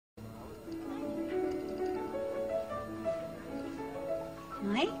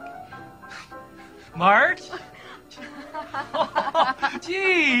Mike? Marge? Oh,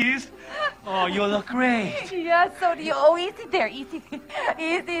 jeez. Oh, you look great. Yeah, so do you. Oh, easy there, easy there.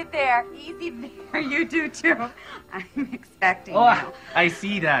 Easy there, easy there. You do, too. I'm expecting Oh, I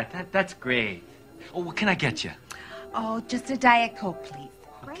see that. That's great. Oh, what can I get you? Oh, just a Diet Coke, please.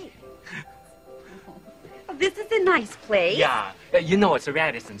 Okay. Oh, this is a nice place. Yeah, you know, it's a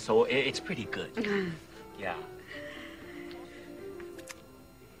Radisson, so it's pretty good. Yeah.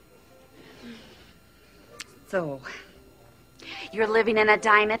 So, you're living in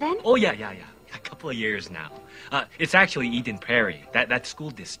Edina then? Oh, yeah. A couple of years now. It's actually Eden Prairie, that school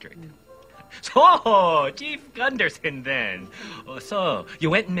district. So, Chief Gunderson then. Oh, so, you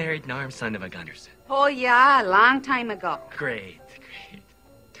went and married an armed son of a Gunderson. Oh, yeah, a long time ago. Great.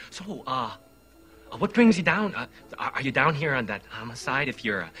 So, what brings you down? Are you down here on that homicide, if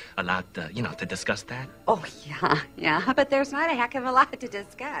you're allowed to, to discuss that? Oh, yeah, but there's not a heck of a lot to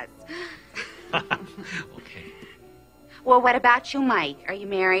discuss. Okay. Well, what about you, Mike? Are you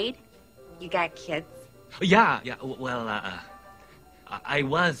married? You got kids? Yeah. Well, I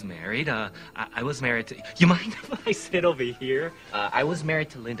was married. I was married to... You mind if I sit over here? I was married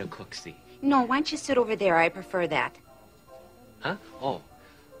to Linda Cooksey. No, why don't you sit over there? I prefer that. Huh?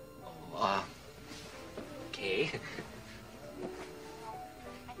 Okay.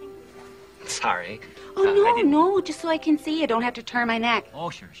 Sorry. Oh, no, just so I can see you. Don't have to turn my neck. Oh,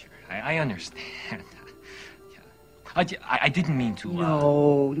 sure. I understand. Yeah. I didn't mean to...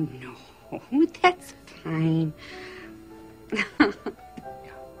 No, that's fine. Yeah.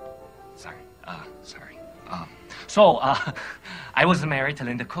 Sorry. So, I was married to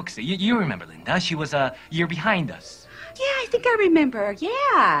Linda Cooksey. You remember Linda. She was a year behind us. Yeah, I think I remember.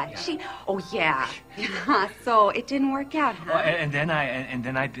 Yeah. So it didn't work out, huh? And then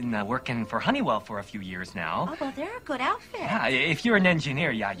I've been working for Honeywell for a few years now. Oh, well, they're a good outfit. Yeah, if you're an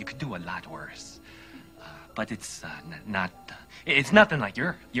engineer, yeah, you could do a lot worse. But it's not. It's nothing like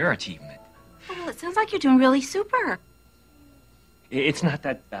your achievement. Oh, well, it sounds like you're doing really super. It's not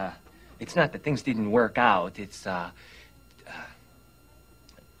that. It's not that things didn't work out. It's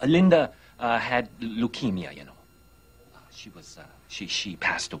Linda had leukemia. She was. She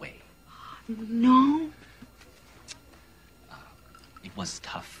passed away. No. It was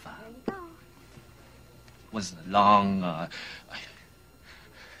tough. It was long.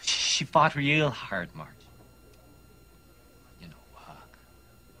 She fought real hard, Marge.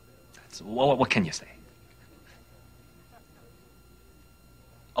 That's what can you say?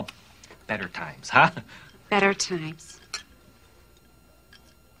 Oh, better times, huh? Better times.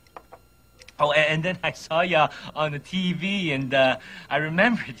 Oh, and then I saw you on the TV, and I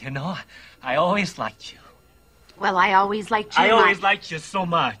remembered, I always liked you. Well, I always liked you. I always liked you so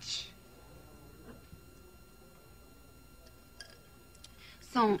much.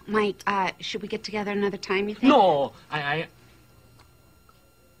 So, Mike, should we get together another time, you think? No,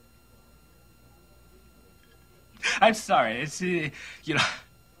 I'm sorry. It's, I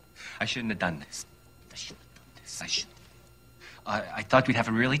shouldn't have done this. I shouldn't. I thought we'd have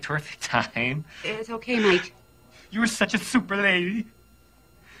a really terrific time. It's okay, Mike. You were such a super lady.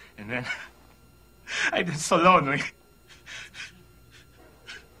 And then I've been so lonely.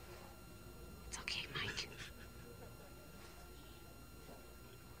 It's okay, Mike.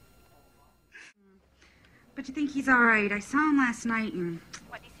 But you think he's all right? I saw him last night and...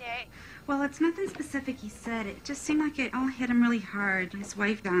 What'd he say? Well, it's nothing specific he said. It just seemed like it all hit him really hard. His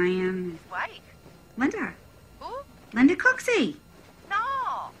wife dying. His wife? Linda. Who? Linda Cooksey.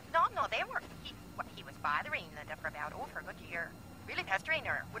 No, they were... He was bothering Linda for a good year. Really pestering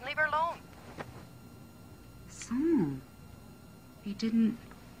her. Wouldn't leave her alone. So, he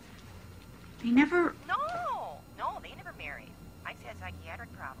never... No, they never married. Mike had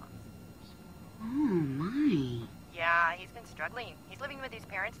psychiatric problems. Oh, my. Yeah, he's been struggling. He's living with his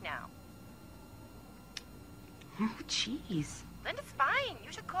parents now. Oh, jeez. Linda's fine.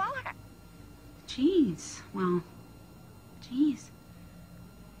 You should call her. Jeez. Well, jeez.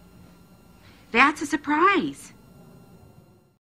 That's a surprise.